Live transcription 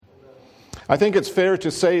I think it's fair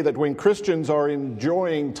to say that when Christians are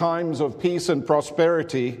enjoying times of peace and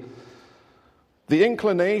prosperity, the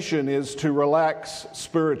inclination is to relax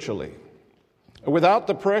spiritually. Without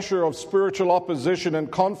the pressure of spiritual opposition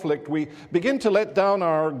and conflict, we begin to let down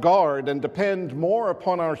our guard and depend more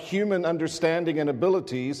upon our human understanding and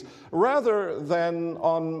abilities rather than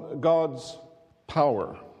on God's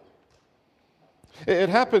power. It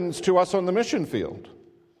happens to us on the mission field.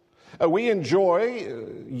 We enjoy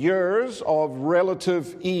years of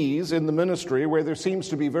relative ease in the ministry where there seems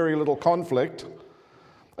to be very little conflict.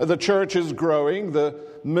 The church is growing, the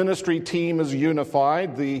ministry team is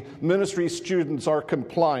unified, the ministry students are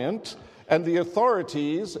compliant, and the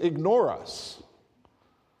authorities ignore us.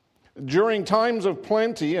 During times of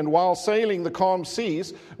plenty and while sailing the calm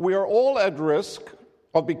seas, we are all at risk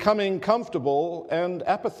of becoming comfortable and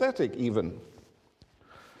apathetic even.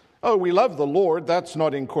 Oh, we love the Lord, that's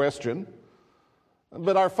not in question.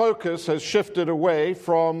 But our focus has shifted away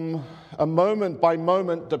from a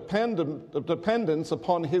moment-by-moment dependence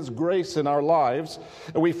upon His grace in our lives.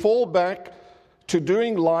 And we fall back to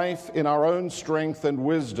doing life in our own strength and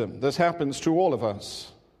wisdom. This happens to all of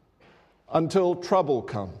us until trouble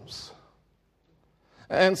comes.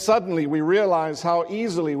 And suddenly we realize how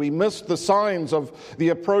easily we miss the signs of the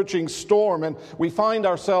approaching storm, and we find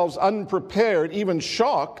ourselves unprepared, even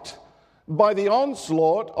shocked, by the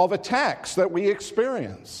onslaught of attacks that we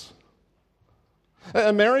experience.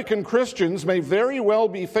 American Christians may very well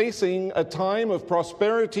be facing a time of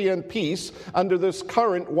prosperity and peace under this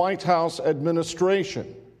current White House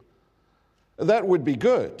administration. That would be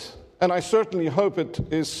good, and I certainly hope it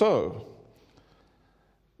is so.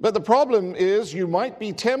 But the problem is you might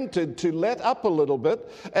be tempted to let up a little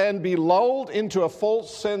bit and be lulled into a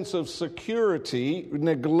false sense of security,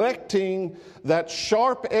 neglecting that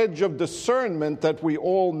sharp edge of discernment that we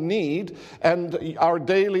all need and our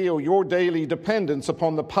daily or your daily dependence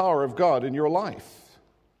upon the power of God in your life.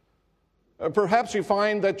 Perhaps you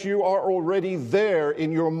find that you are already there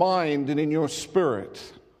in your mind and in your spirit.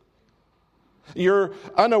 You're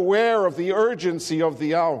unaware of the urgency of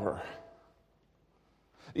the hour.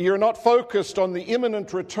 You're not focused on the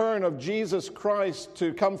imminent return of Jesus Christ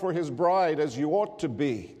to come for His bride as you ought to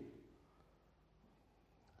be.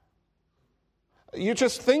 You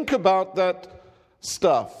just think about that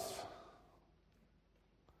stuff,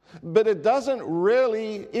 but it doesn't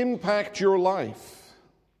really impact your life.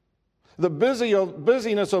 The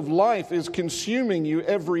busyness of life is consuming you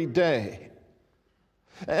every day.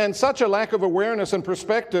 And such a lack of awareness and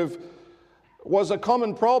perspective was a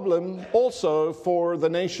common problem also for the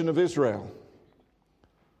nation of Israel.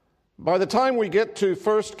 By the time we get to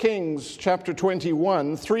 1 Kings chapter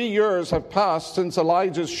 21, 3 years have passed since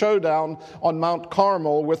Elijah's showdown on Mount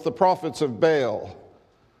Carmel with the prophets of Baal.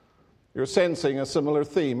 You're sensing a similar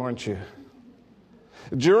theme, aren't you?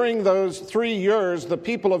 During those 3 years, the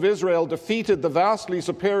people of Israel defeated the vastly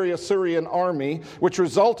superior Syrian army, which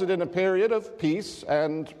resulted in a period of peace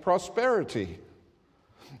and prosperity.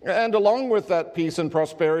 And along with that peace and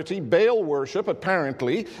prosperity, Baal worship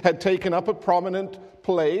apparently had taken up a prominent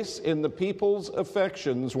place in the people's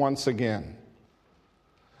affections once again.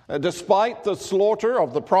 Despite the slaughter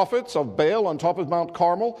of the prophets of Baal on top of Mount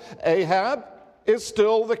Carmel, Ahab is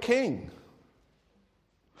still the king.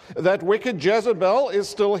 That wicked Jezebel is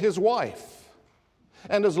still his wife.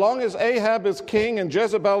 And as long as Ahab is king and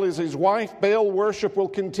Jezebel is his wife, Baal worship will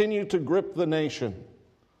continue to grip the nation.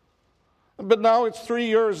 But now it's 3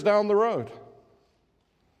 years down the road.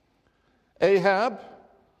 Ahab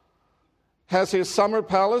has his summer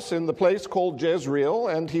palace in the place called Jezreel,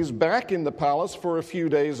 and he's back in the palace for a few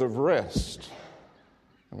days of rest.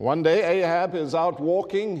 One day Ahab is out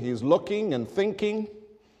walking, he's looking and thinking.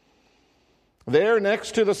 There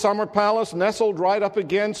next to the summer palace, nestled right up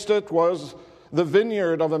against it, was the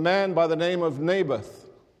vineyard of a man by the name of Naboth.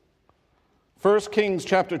 1 Kings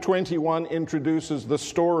chapter 21 introduces the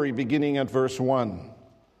story beginning at verse 1.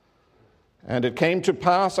 And it came to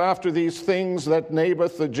pass after these things that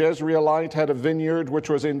Naboth the Jezreelite had a vineyard which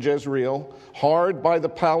was in Jezreel, hard by the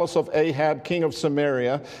palace of Ahab king of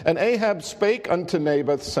Samaria. And Ahab spake unto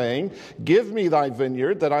Naboth, saying, Give me thy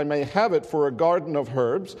vineyard, that I may have it for a garden of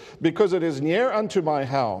herbs, because it is near unto my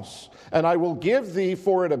house. And I will give thee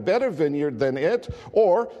for it a better vineyard than it,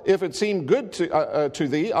 or if it seem good to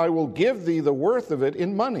thee, I will give thee the worth of it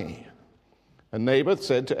in money. And Naboth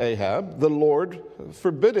said to Ahab, The Lord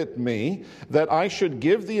forbid it me, that I should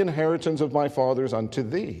give the inheritance of my fathers unto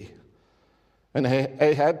thee. And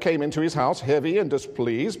Ahab came into his house heavy and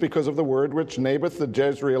displeased because of the word which Naboth the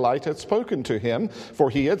Jezreelite had spoken to him, for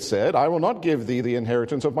he had said, I will not give thee the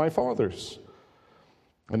inheritance of my fathers.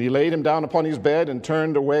 And he laid him down upon his bed and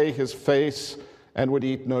turned away his face and would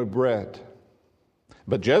eat no bread.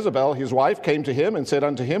 But Jezebel, his wife, came to him and said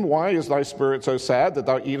unto him, Why is thy spirit so sad that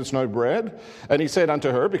thou eatest no bread? And he said unto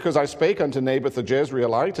her, Because I spake unto Naboth the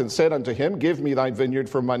Jezreelite, and said unto him, Give me thy vineyard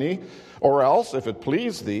for money, or else, if it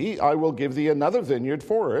please thee, I will give thee another vineyard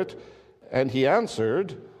for it. And he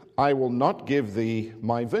answered, I will not give thee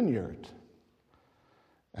my vineyard.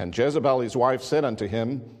 And Jezebel his wife said unto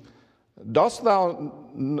him, Dost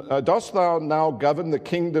thou now govern the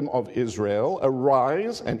kingdom of Israel?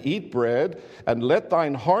 Arise and eat bread, and let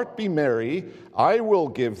thine heart be merry. I will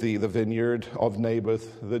give thee the vineyard of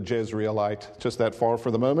Naboth the Jezreelite. Just that far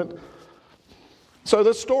for the moment. So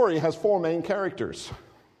this story has four main characters.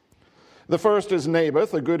 The first is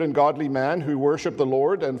Naboth, a good and godly man who worshiped the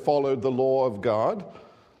Lord and followed the law of God.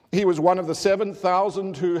 He was one of the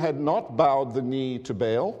 7,000 who had not bowed the knee to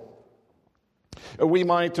Baal. We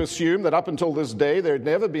might assume that up until this day there had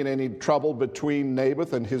never been any trouble between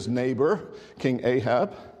Naboth and his neighbor, King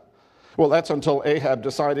Ahab. Well, that's until Ahab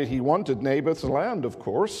decided he wanted Naboth's land, of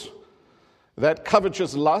course. That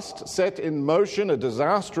covetous lust set in motion a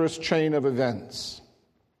disastrous chain of events.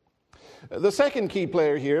 The second key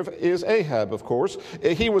player here is Ahab, of course.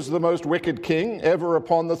 He was the most wicked king ever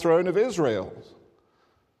upon the throne of Israel.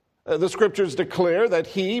 The scriptures declare that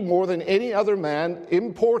he, more than any other man,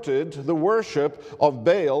 imported the worship of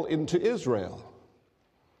Baal into Israel.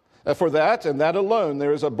 For that, and that alone,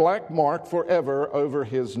 there is a black mark forever over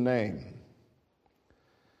his name.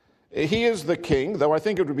 He is the king, though I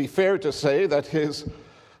think it would be fair to say that his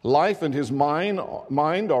life and his mind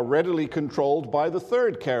are readily controlled by the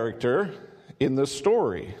third character in this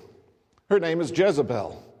story. Her name is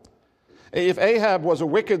Jezebel. If Ahab was a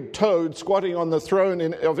wicked toad squatting on the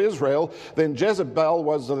throne of Israel, then Jezebel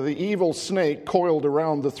was the evil snake coiled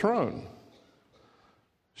around the throne.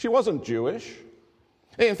 She wasn't Jewish.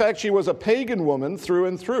 In fact, she was a pagan woman through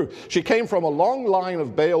and through. She came from a long line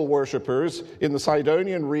of Baal worshippers in the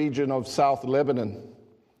Sidonian region of South Lebanon.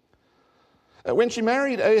 When she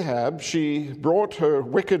married Ahab, she brought her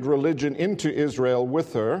wicked religion into Israel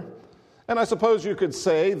with her. And I suppose you could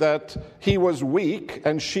say that he was weak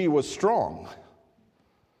and she was strong.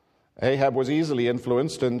 Ahab was easily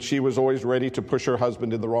influenced, and she was always ready to push her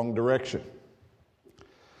husband in the wrong direction.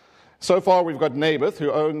 So far, we've got Naboth, who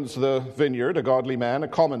owns the vineyard, a godly man, a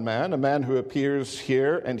common man, a man who appears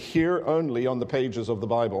here and here only on the pages of the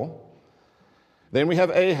Bible. Then we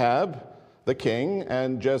have Ahab, the king,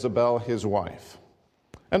 and Jezebel, his wife.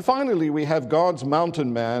 And finally, we have God's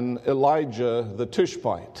mountain man, Elijah the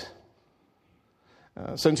Tishbite.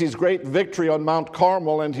 Since his great victory on Mount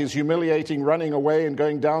Carmel and his humiliating running away and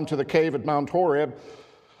going down to the cave at Mount Horeb,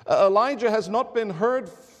 Elijah has not been heard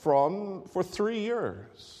from for 3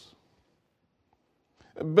 years.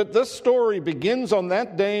 But this story begins on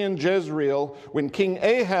that day in Jezreel when King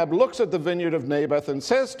Ahab looks at the vineyard of Naboth and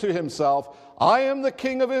says to himself, I am the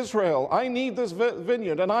king of Israel. I need this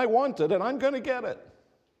vineyard and I want it and I'm going to get it.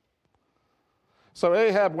 So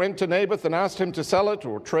Ahab went to Naboth and asked him to sell it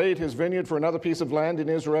or trade his vineyard for another piece of land in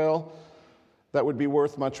Israel that would be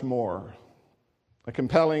worth much more. A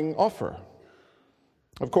compelling offer.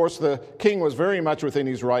 Of course, the king was very much within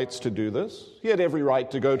his rights to do this. He had every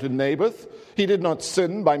right to go to Naboth. He did not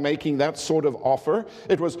sin by making that sort of offer.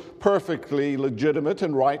 It was perfectly legitimate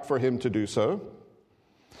and right for him to do so.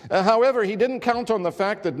 However, he didn't count on the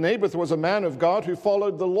fact that Naboth was a man of God who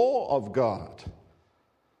followed the law of God.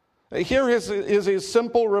 Here is his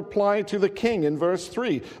simple reply to the king in verse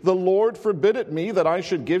 3. The Lord forbid it me that I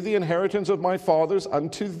should give the inheritance of my fathers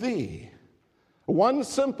unto thee. One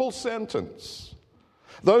simple sentence.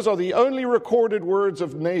 Those are the only recorded words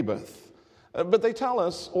of Naboth, but they tell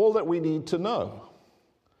us all that we need to know.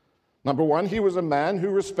 Number one, he was a man who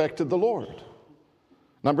respected the Lord.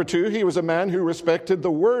 Number two, he was a man who respected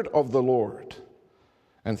the word of the Lord.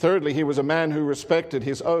 And thirdly, he was a man who respected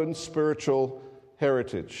his own spiritual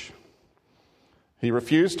heritage. He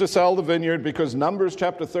refused to sell the vineyard because Numbers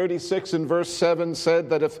chapter 36 and verse 7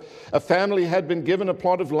 said that if a family had been given a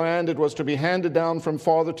plot of land, it was to be handed down from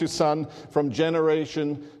father to son, from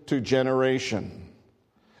generation to generation.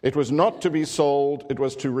 It was not to be sold. It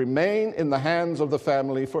was to remain in the hands of the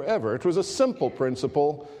family forever. It was a simple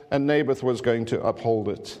principle, and Naboth was going to uphold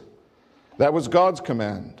it. That was God's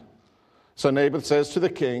command. So Naboth says to the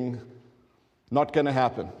king, not going to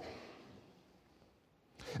happen.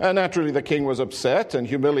 Naturally, the king was upset and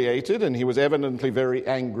humiliated, and he was evidently very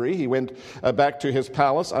angry. He went back to his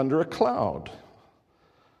palace under a cloud.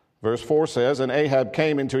 Verse 4 says, And Ahab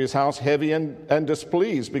came into his house heavy and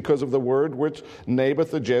displeased because of the word which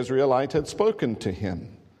Naboth the Jezreelite had spoken to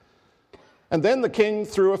him. And then the king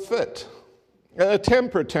threw a fit. a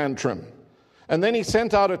temper tantrum. And then he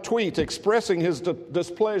sent out a tweet expressing his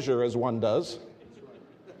displeasure, as one does.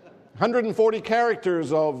 140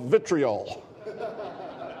 characters of vitriol.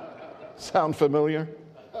 Sound familiar?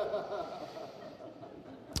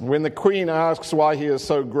 When the queen asks why he is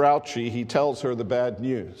so grouchy, he tells her the bad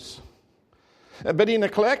news. But he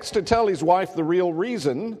neglects to tell his wife the real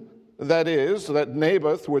reason, that is, that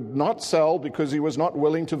Naboth would not sell because he was not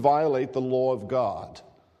willing to violate the law of God.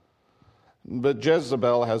 But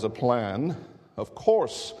Jezebel has a plan. Of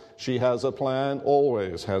course she has a plan,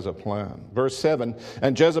 always has a plan. Verse 7,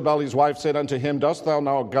 and Jezebel his wife said unto him, dost thou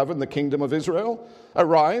now govern the kingdom of Israel?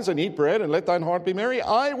 Arise and eat bread, and let thine heart be merry.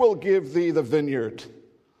 I will give thee the vineyard.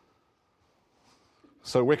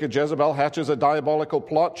 So wicked Jezebel hatches a diabolical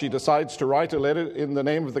plot. She decides to write a letter in the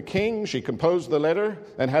name of the king. She composed the letter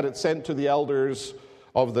and had it sent to the elders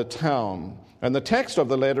of the town. And the text of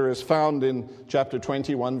the letter is found in chapter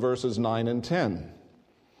 21, verses 9 and 10.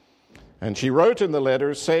 And she wrote in the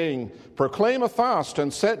letter, saying, proclaim a fast,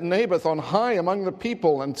 and set Naboth on high among the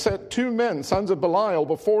people, and set 2 men, sons of Belial,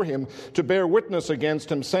 before him, to bear witness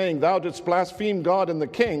against him, saying, thou didst blaspheme God and the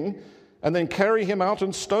king, and then carry him out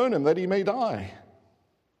and stone him, that he may die.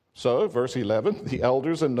 So, verse 11, the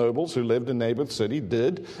elders and nobles who lived in Naboth's city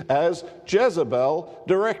did as Jezebel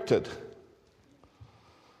directed.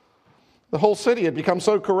 The whole city had become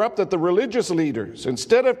so corrupt that the religious leaders,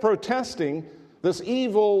 instead of protesting this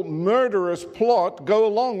evil, murderous plot, go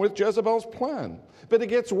along with Jezebel's plan. But it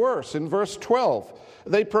gets worse. In verse 12,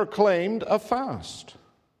 they proclaimed a fast.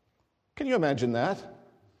 Can you imagine that?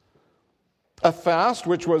 A fast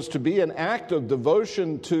which was to be an act of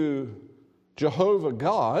devotion to Jehovah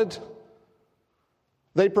God.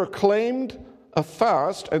 They proclaimed a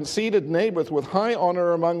fast and seated Naboth with high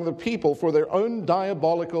honor among the people for their own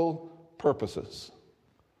diabolical purposes.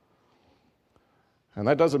 And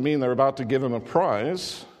that doesn't mean they're about to give him a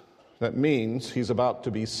prize. That means he's about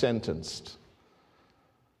to be sentenced.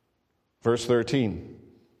 Verse 13.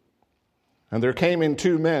 And there came in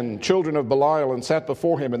 2 men, children of Belial, and sat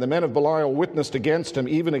before him. And the men of Belial witnessed against him,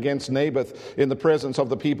 even against Naboth, in the presence of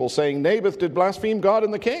the people, saying, Naboth did blaspheme God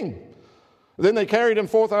and the king. Then they carried him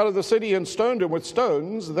forth out of the city and stoned him with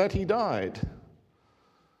stones, that he died.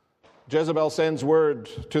 Jezebel sends word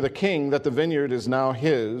to the king that the vineyard is now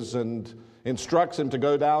his, and instructs him to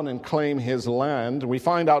go down and claim his land. We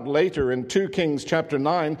find out later in 2 Kings chapter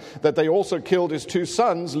 9 that they also killed his 2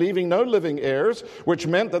 sons, leaving no living heirs, which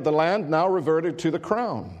meant that the land now reverted to the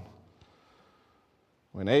crown.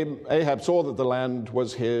 When Ahab saw that the land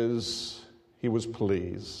was his, he was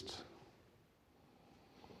pleased.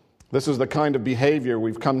 This is the kind of behavior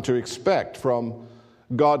we've come to expect from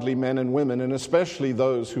godly men and women, and especially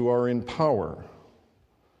those who are in power.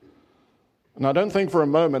 Now, don't think for a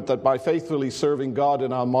moment that by faithfully serving God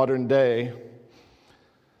in our modern day,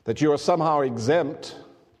 that you are somehow exempt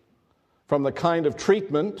from the kind of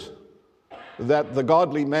treatment that the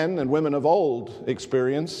godly men and women of old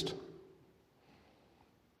experienced.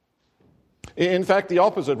 In fact, the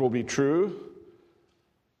opposite will be true.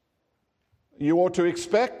 You ought to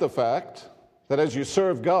expect the fact that as you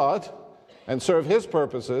serve God and serve His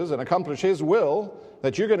purposes and accomplish His will,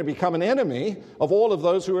 that you're going to become an enemy of all of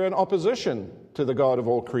those who are in opposition to the God of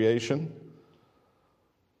all creation.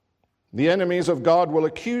 The enemies of God will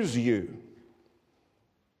accuse you.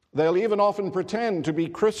 They'll even often pretend to be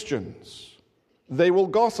Christians. They will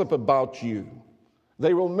gossip about you.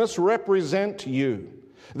 They will misrepresent you.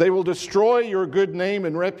 They will destroy your good name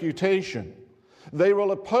and reputation. They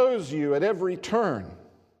will oppose you at every turn.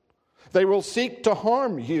 They will seek to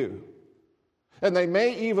harm you. And they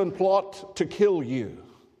may even plot to kill you.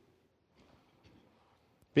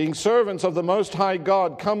 Being servants of the Most High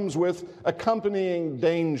God comes with accompanying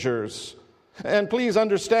dangers. And please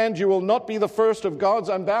understand, you will not be the first of God's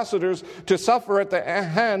ambassadors to suffer at the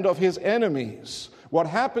hand of his enemies. What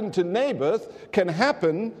happened to Naboth can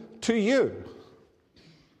happen to you.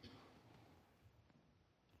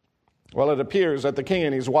 Well, it appears that the king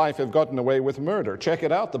and his wife have gotten away with murder. Check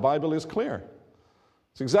it out, the Bible is clear.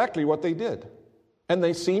 It's exactly what they did. And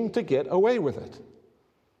they seem to get away with it.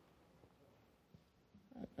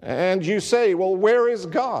 And you say, well, where is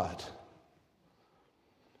God?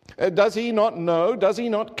 Does he not know? Does he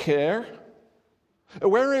not care?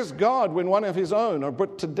 Where is God when one of his own are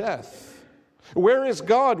put to death? Where is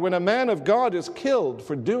God when a man of God is killed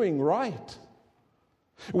for doing right?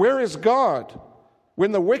 Where is God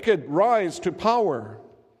when the wicked rise to power?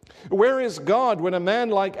 Where is God when a man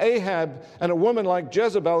like Ahab and a woman like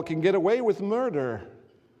Jezebel can get away with murder?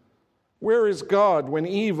 Where is God when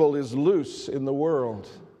evil is loose in the world?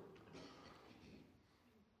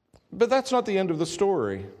 But that's not the end of the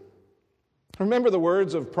story. Remember the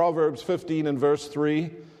words of Proverbs 15 and verse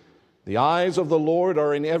 3? The eyes of the Lord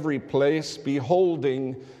are in every place,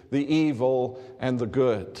 beholding the evil and the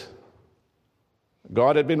good.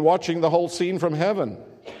 God had been watching the whole scene from heaven,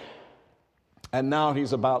 and now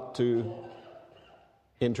he's about to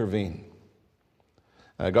intervene.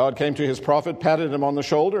 God came to his prophet, patted him on the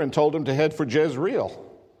shoulder, and told him to head for Jezreel.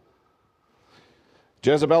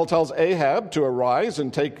 Jezebel tells Ahab to arise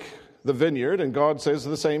and take the vineyard, and God says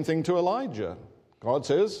the same thing to Elijah. God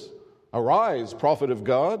says, "Arise, prophet of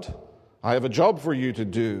God, I have a job for you to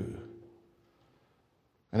do."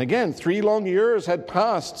 And again, 3 long years had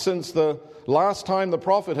passed since the last time the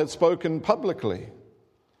prophet had spoken publicly.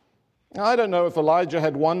 I don't know if Elijah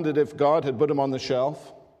had wondered if God had put him on the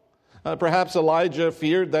shelf. Perhaps Elijah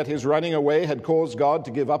feared that his running away had caused God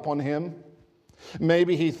to give up on him.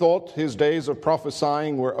 Maybe he thought his days of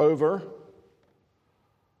prophesying were over.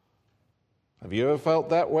 Have you ever felt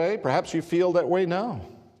that way? Perhaps you feel that way now.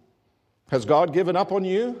 Has God given up on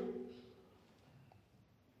you?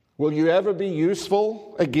 Will you ever be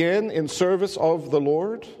useful again in service of the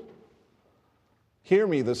Lord? Hear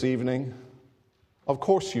me this evening. Of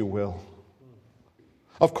course you will.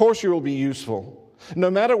 Of course you will be useful.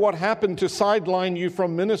 No matter what happened to sideline you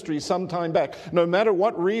from ministry some time back, no matter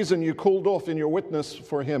what reason you cooled off in your witness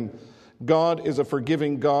for Him, God is a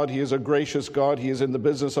forgiving God. He is a gracious God. He is in the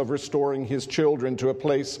business of restoring His children to a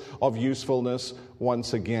place of usefulness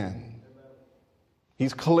once again.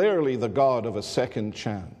 He's clearly the God of a second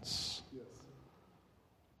chance.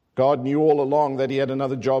 God knew all along that He had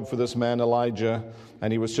another job for this man, Elijah,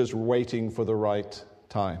 and He was just waiting for the right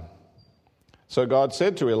time. So God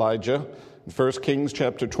said to Elijah, in 1 Kings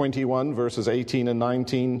chapter 21, verses 18 and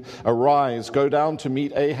 19, "Arise, go down to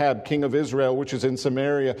meet Ahab, king of Israel, which is in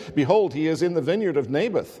Samaria. Behold, he is in the vineyard of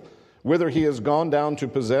Naboth, whither he is gone down to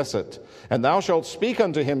possess it. And thou shalt speak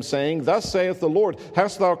unto him, saying, Thus saith the Lord,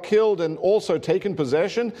 Hast thou killed and also taken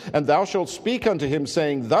possession? And thou shalt speak unto him,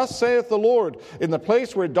 saying, Thus saith the Lord, In the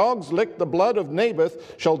place where dogs licked the blood of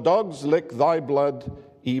Naboth, shall dogs lick thy blood,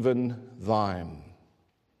 even thine."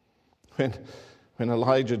 When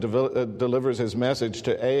Elijah delivers his message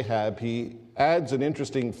to Ahab, he adds an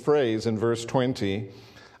interesting phrase in verse 20.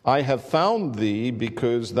 "I have found thee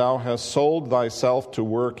because thou hast sold thyself to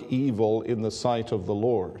work evil in the sight of the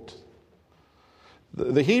Lord."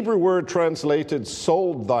 The Hebrew word translated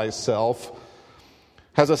 "sold thyself"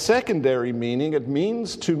 has a secondary meaning. It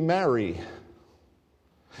means to marry.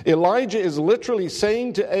 Elijah is literally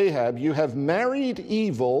saying to Ahab, you have married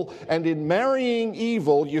evil, and in marrying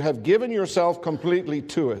evil, you have given yourself completely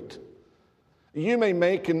to it. You may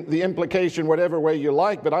make the implication whatever way you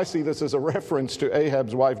like, but I see this as a reference to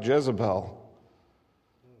Ahab's wife Jezebel.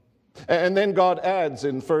 And then God adds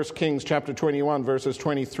in 1 Kings chapter 21, verses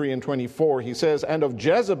 23 and 24, he says, "And of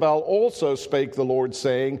Jezebel also spake the Lord,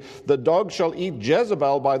 saying, The dog shall eat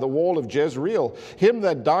Jezebel by the wall of Jezreel. Him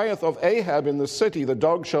that dieth of Ahab in the city the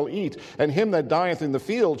dog shall eat, and him that dieth in the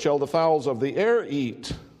field shall the fowls of the air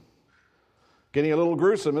eat." Getting a little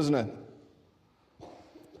gruesome, isn't it?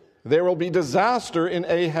 There will be disaster in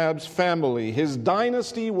Ahab's family. His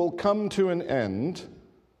dynasty will come to an end.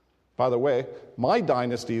 By the way, my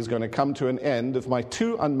dynasty is going to come to an end if my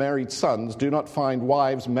 2 unmarried sons do not find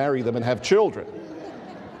wives, marry them, and have children.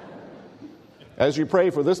 As you pray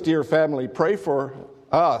for this dear family, pray for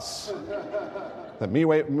us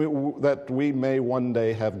that we may one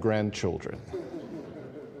day have grandchildren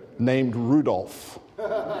named Rudolph.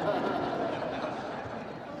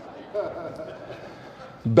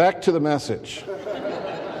 Back to the message.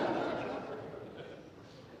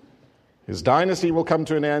 His dynasty will come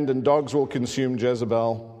to an end, and dogs will consume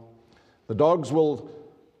Jezebel. The dogs will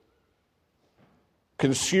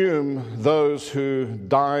consume those who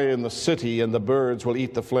die in the city, and the birds will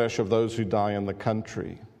eat the flesh of those who die in the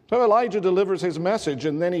country. So Elijah delivers his message,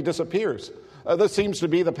 and then he disappears. This seems to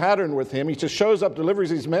be the pattern with him. He just shows up,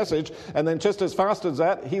 delivers his message, and then just as fast as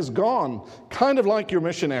that, he's gone. Kind of like your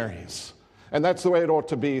missionaries. And that's the way it ought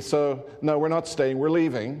to be. So, no, we're not staying, we're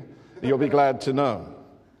leaving. You'll be glad to know.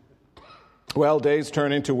 Well, days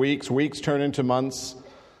turn into weeks, weeks turn into months.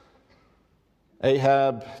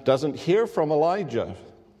 Ahab doesn't hear from Elijah.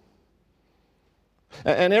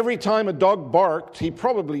 And every time a dog barked, he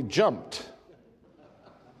probably jumped.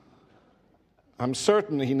 I'm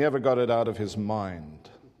certain he never got it out of his mind.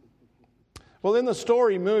 Well, then the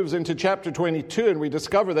story moves into chapter 22, and we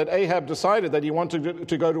discover that Ahab decided that he wanted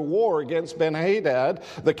to go to war against Ben-Hadad,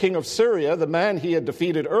 the king of Syria, the man he had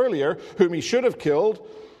defeated earlier, whom he should have killed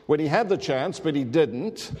when he had the chance, but he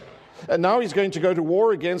didn't. And now he's going to go to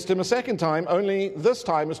war against him a second time, only this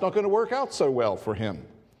time it's not going to work out so well for him.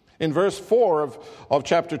 In verse 4 of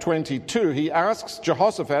chapter 22, he asks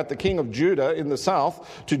Jehoshaphat, the king of Judah in the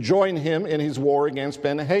south, to join him in his war against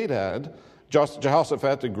Ben-Hadad.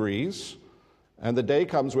 Jehoshaphat agrees, and the day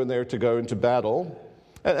comes when they're to go into battle.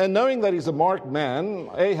 And knowing that he's a marked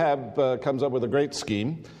man, Ahab comes up with a great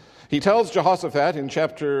scheme. He tells Jehoshaphat in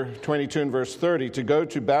chapter 22 and verse 30 to go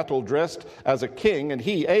to battle dressed as a king, and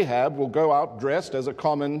he, Ahab, will go out dressed as a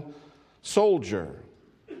common soldier.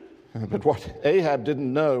 But what Ahab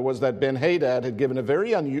didn't know was that Ben-Hadad had given a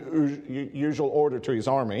very unusual order to his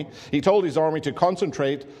army. He told his army to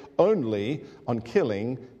concentrate only on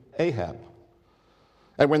killing Ahab.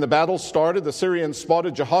 And when the battle started, the Syrians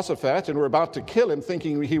spotted Jehoshaphat and were about to kill him,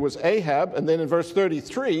 thinking he was Ahab. And then in verse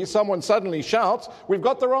 33, someone suddenly shouts, "We've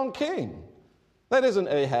got the wrong king. That isn't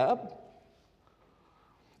Ahab."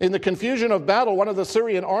 In the confusion of battle, one of the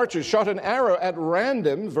Syrian archers shot an arrow at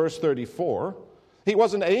random, verse 34. He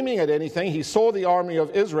wasn't aiming at anything. He saw the army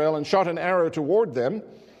of Israel and shot an arrow toward them.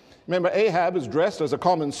 Remember, Ahab is dressed as a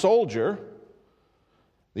common soldier.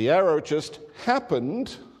 The arrow just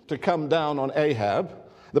happened to come down on Ahab.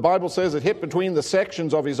 The Bible says it hit between the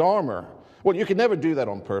sections of his armor. Well, you could never do that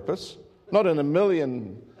on purpose. Not in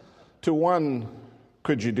 1,000,000 to 1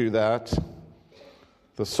 could you do that.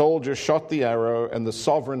 The soldier shot the arrow, and the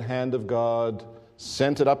sovereign hand of God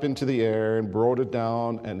sent it up into the air and brought it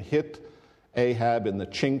down and hit Ahab in the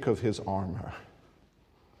chink of his armor.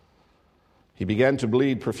 He began to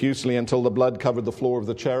bleed profusely until the blood covered the floor of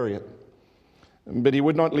the chariot. But he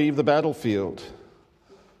would not leave the battlefield.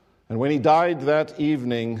 And when he died that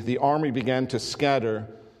evening, the army began to scatter,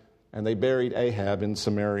 and they buried Ahab in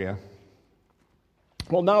Samaria.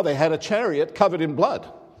 Well, now they had a chariot covered in blood.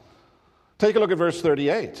 Take a look at verse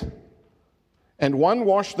 38. And one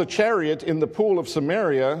washed the chariot in the pool of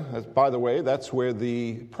Samaria. By the way, that's where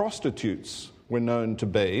the prostitutes were known to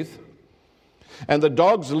bathe. And the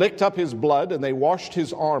dogs licked up his blood, and they washed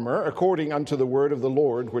his armor, according unto the word of the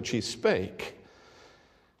Lord which he spake.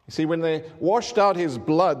 You see, when they washed out his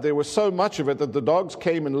blood, there was so much of it that the dogs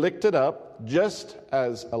came and licked it up, just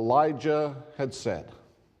as Elijah had said.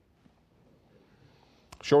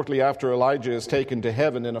 Shortly after Elijah is taken to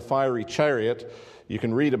heaven in a fiery chariot, you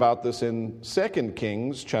can read about this in 2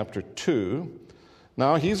 Kings chapter 2.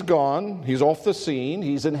 Now he's gone. He's off the scene.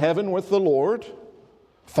 He's in heaven with the Lord.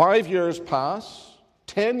 5 years pass.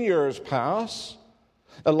 10 years pass.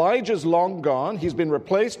 Elijah's long gone. He's been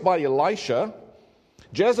replaced by Elisha.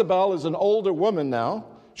 Jezebel is an older woman now.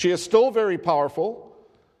 She is still very powerful,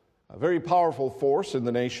 a very powerful force in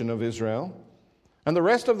the nation of Israel. And the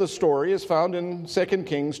rest of the story is found in 2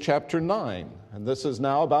 Kings chapter 9. And this is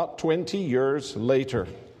now about 20 years later.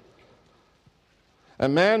 A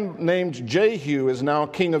man named Jehu is now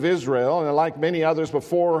king of Israel, and like many others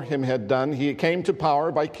before him had done, he came to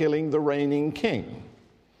power by killing the reigning king.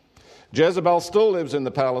 Jezebel still lives in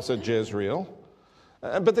the palace at Jezreel,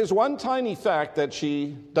 but there's one tiny fact that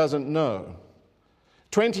she doesn't know.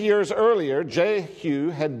 20 years earlier, Jehu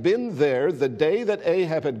had been there the day that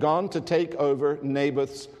Ahab had gone to take over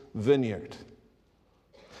Naboth's vineyard.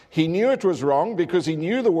 He knew it was wrong because he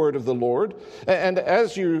knew the word of the Lord. And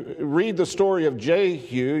as you read the story of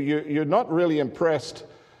Jehu, you're not really impressed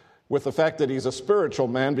with the fact that he's a spiritual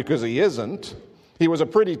man, because he isn't. He was a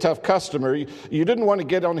pretty tough customer. You didn't want to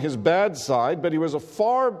get on his bad side, but he was a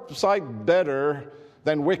far sight better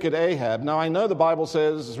than wicked Ahab. Now, I know the Bible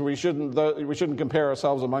says we shouldn't compare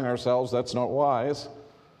ourselves among ourselves. That's not wise.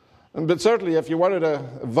 But certainly, if you wanted to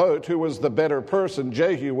vote who was the better person,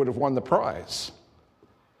 Jehu would have won the prize.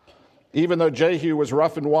 Even though Jehu was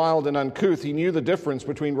rough and wild and uncouth, he knew the difference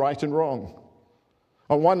between right and wrong.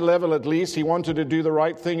 On one level, at least, he wanted to do the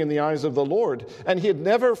right thing in the eyes of the Lord. And he had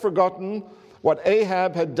never forgotten what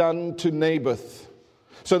Ahab had done to Naboth.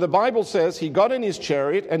 So the Bible says he got in his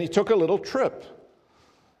chariot and he took a little trip.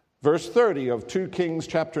 Verse 30 of 2 Kings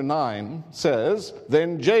chapter 9 says,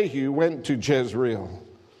 Then Jehu went to Jezreel.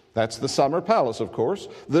 That's the summer palace, of course.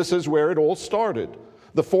 This is where it all started.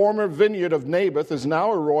 The former vineyard of Naboth is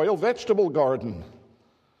now a royal vegetable garden.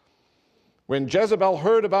 When Jezebel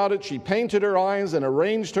heard about it, she painted her eyes and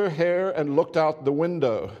arranged her hair and looked out the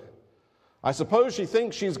window. I suppose she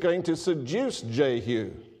thinks she's going to seduce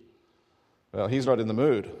Jehu. Well, he's not in the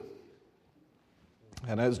mood.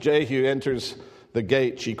 And as Jehu enters the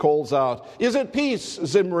gate, she calls out, Is it peace,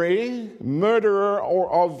 Zimri, murderer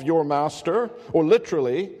of your master? Or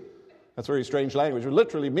literally, that's very strange language, it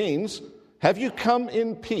literally means, have you come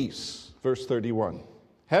in peace? Verse 31.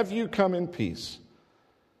 Have you come in peace?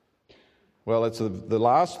 Well, it's the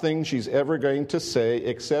last thing she's ever going to say,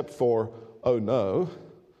 except for, oh no.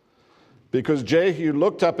 Because Jehu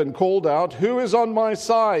looked up and called out, Who is on my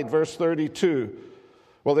side? Verse 32.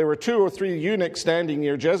 Well, there were 2 or 3 eunuchs standing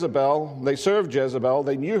near Jezebel. They served Jezebel.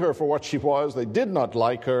 They knew her for what she was. They did not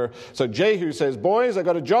like her. So Jehu says, boys, I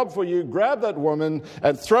got a job for you. Grab that woman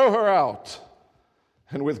and throw her out.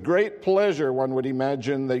 And with great pleasure, one would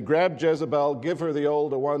imagine, they grab Jezebel, give her the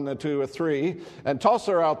old 1, a 2, a 3, and toss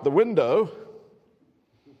her out the window.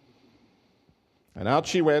 And out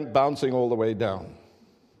she went, bouncing all the way down.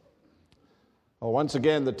 Well, once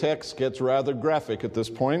again, the text gets rather graphic at this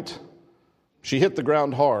point. She hit the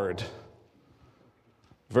ground hard.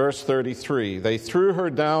 Verse 33, they threw her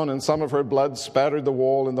down, and some of her blood spattered the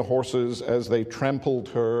wall and the horses as they trampled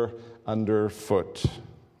her underfoot.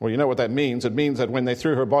 Well, you know what that means. It means that when they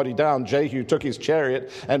threw her body down, Jehu took his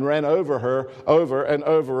chariot and ran over her over and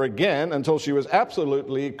over again until she was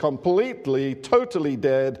absolutely, completely, totally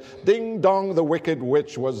dead. Ding dong, the wicked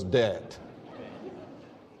witch was dead.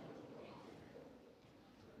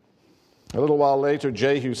 A little while later,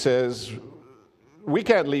 Jehu says, we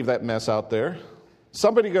can't leave that mess out there.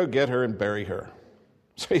 Somebody go get her and bury her.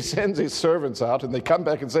 So he sends his servants out, and they come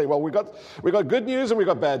back and say, well, we got good news and we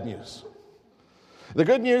got bad news. The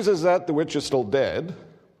good news is that the witch is still dead.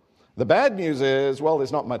 The bad news is, well,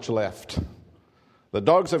 there's not much left. The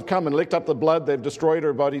dogs have come and licked up the blood. They've destroyed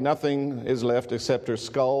her body. Nothing is left except her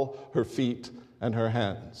skull, her feet, and her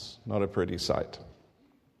hands. Not a pretty sight.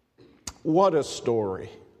 What a story.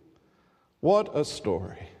 What a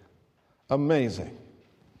story. Amazing.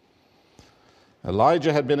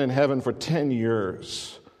 Elijah had been in heaven for 10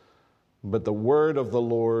 years, but the word of the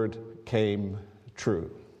Lord came true.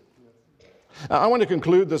 Now, I want to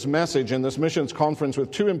conclude this message in this missions conference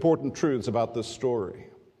with 2 important truths about this story.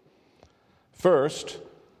 First,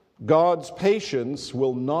 God's patience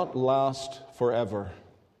will not last forever.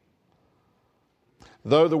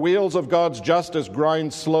 Though the wheels of God's justice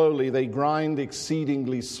grind slowly, they grind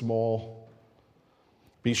exceedingly small.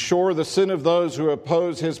 Be sure the sin of those who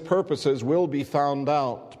oppose his purposes will be found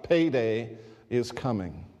out. Payday is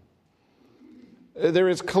coming. There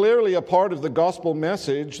is clearly a part of the gospel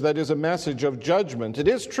message that is a message of judgment. It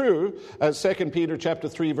is true, as 2 Peter chapter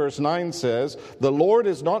 3, verse 9 says, the Lord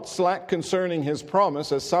is not slack concerning his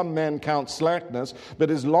promise, as some men count slackness,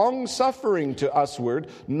 but is long-suffering to usward,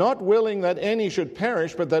 not willing that any should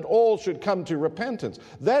perish, but that all should come to repentance.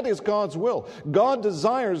 That is God's will. God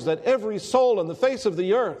desires that every soul on the face of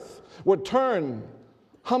the earth would turn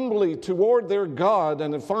humbly toward their God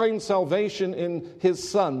and find salvation in his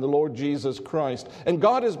Son, the Lord Jesus Christ. And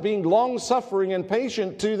God is being long-suffering and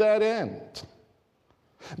patient to that end.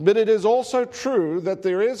 But it is also true that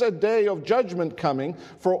there is a day of judgment coming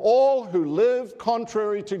for all who live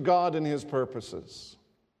contrary to God and his purposes.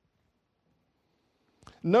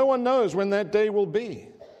 No one knows when that day will be.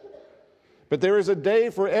 But there is a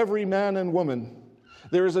day for every man and woman.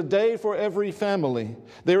 There is a day for every family.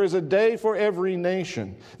 There is a day for every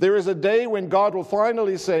nation. There is a day when God will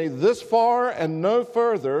finally say, this far and no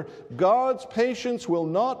further. God's patience will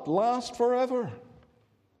not last forever.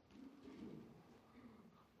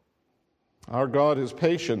 Our God is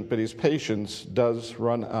patient, but his patience does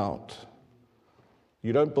run out.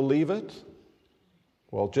 You don't believe it?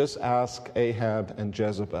 Well, just ask Ahab and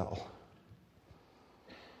Jezebel.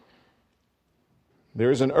 There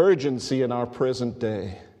is an urgency in our present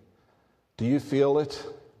day. Do you feel it?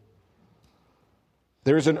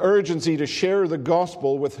 There is an urgency to share the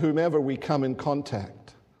gospel with whomever we come in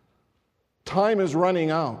contact. Time is running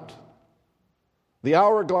out. The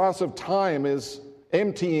hourglass of time is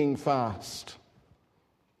emptying fast.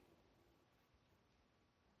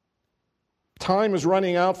 Time is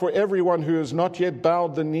running out for everyone who has not yet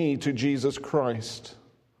bowed the knee to Jesus Christ.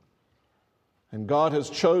 And God has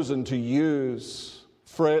chosen to use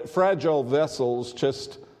fragile vessels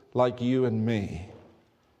just like you and me.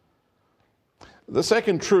 The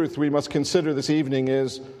second truth we must consider this evening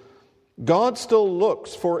is God still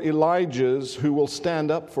looks for Elijahs who will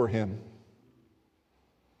stand up for him.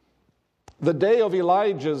 The day of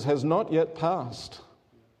Elijahs has not yet passed.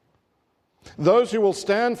 Those who will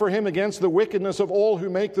stand for him against the wickedness of all who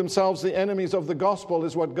make themselves the enemies of the gospel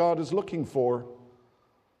is what God is looking for.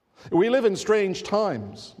 We live in strange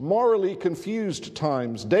times, morally confused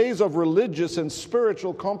times, days of religious and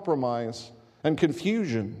spiritual compromise and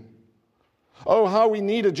confusion. Oh, how we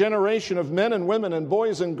need a generation of men and women and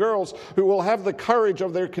boys and girls who will have the courage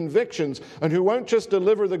of their convictions and who won't just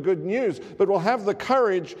deliver the good news, but will have the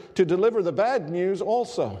courage to deliver the bad news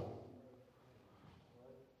also.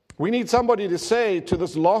 We need somebody to say to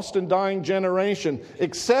this lost and dying generation,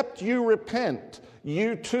 except you repent,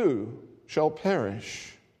 you too shall perish.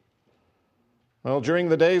 Well, during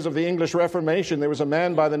the days of the English Reformation, there was a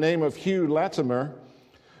man by the name of Hugh Latimer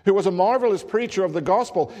who was a marvelous preacher of the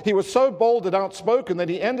gospel. He was so bold and outspoken that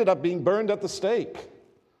he ended up being burned at the stake.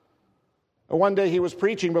 One day he was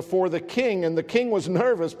preaching before the king, and the king was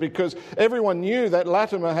nervous because everyone knew that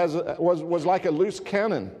Latimer was like a loose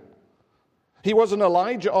cannon. He was an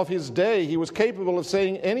Elijah of his day. He was capable of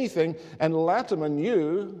saying anything, and Latimer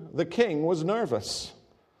knew the king was nervous.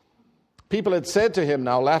 People had said to him,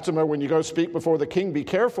 "Now, Latimer, when you go speak before the king, be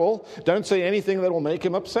careful. Don't say anything that will make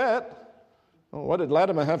him upset." Well, what did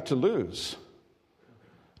Latimer have to lose?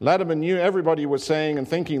 Latimer knew everybody was saying and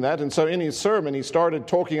thinking that, and so in his sermon he started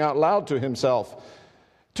talking out loud to himself.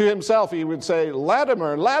 To himself he would say,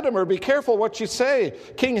 Latimer, Latimer, be careful what you say.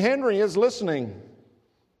 King Henry is listening."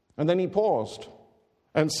 And then he paused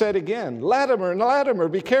and said again, Latimer, Latimer,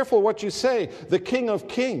 be careful what you say. The King of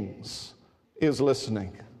Kings is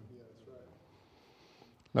listening.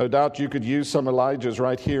 No doubt you could use some Elijahs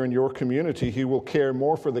right here in your community who will care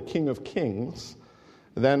more for the King of Kings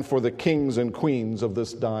than for the kings and queens of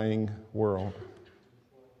this dying world.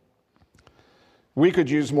 We could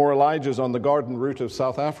use more Elijahs on the garden route of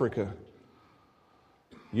South Africa.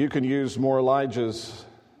 You can use more Elijahs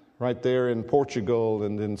right there in Portugal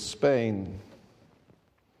and in Spain.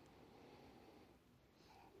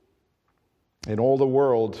 In all the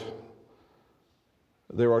world,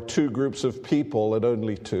 there are two groups of people, and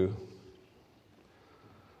only two.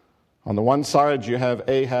 On the one side, you have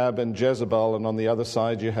Ahab and Jezebel, and on the other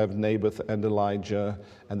side, you have Naboth and Elijah,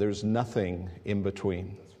 and there's nothing in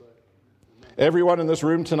between. Everyone in this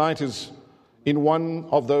room tonight is in one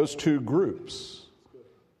of those two groups.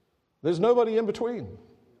 There's nobody in between.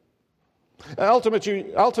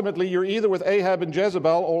 Ultimately, you're either with Ahab and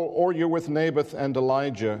Jezebel, or you're with Naboth and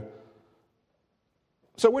Elijah.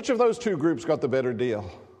 So which of those two groups got the better deal?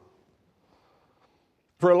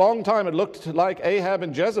 For a long time, it looked like Ahab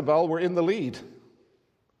and Jezebel were in the lead.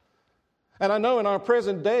 And I know in our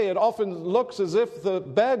present day, it often looks as if the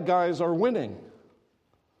bad guys are winning.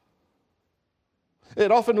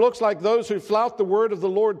 It often looks like those who flout the word of the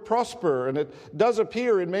Lord prosper, and it does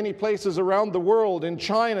appear in many places around the world, in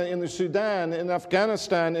China, in the Sudan, in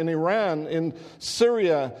Afghanistan, in Iran, in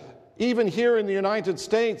Syria, even here in the United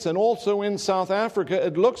States, and also in South Africa.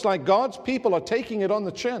 It looks like God's people are taking it on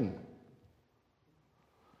the chin.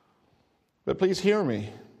 But please hear me.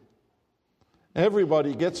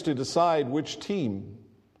 Everybody gets to decide which team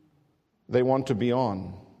they want to be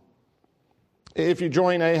on. If you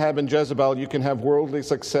join Ahab and Jezebel, you can have worldly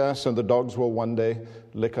success and the dogs will one day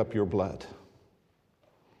lick up your blood.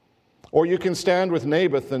 Or you can stand with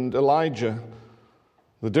Naboth and Elijah.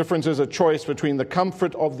 The difference is a choice between the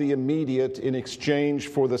comfort of the immediate in exchange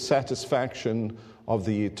for the satisfaction of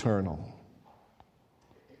the eternal.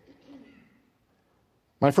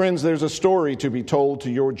 My friends, there's a story to be told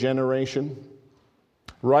to your generation,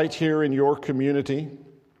 right here in your community.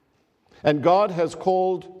 And God has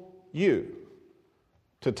called you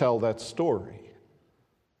to tell that story.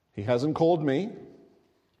 He hasn't called me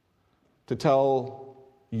to tell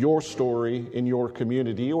your story in your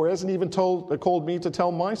community, or hasn't even called me to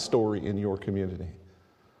tell my story in your community.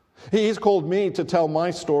 He's called me to tell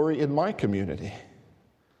my story in my community.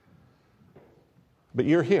 But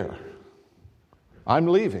you're here. I'm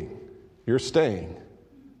leaving. You're staying.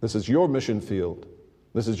 This is your mission field.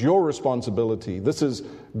 This is your responsibility. This is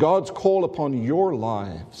God's call upon your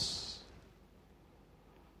lives.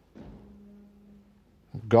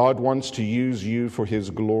 God wants to use you for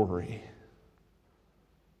His glory.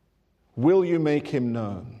 Will you make Him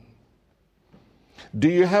known? Do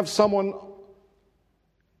you have someone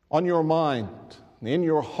on your mind, in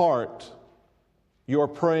your heart, you are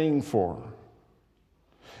praying for?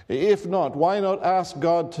 If not, why not ask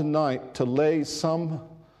God tonight to lay some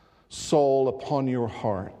soul upon your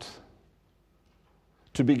heart,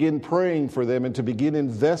 to begin praying for them and to begin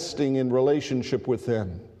investing in relationship with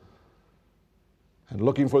them, and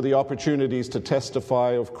looking for the opportunities to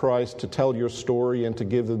testify of Christ, to tell your story, and to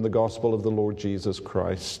give them the gospel of the Lord Jesus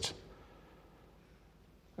Christ.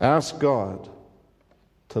 Ask God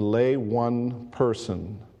to lay one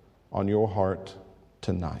person on your heart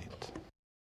tonight.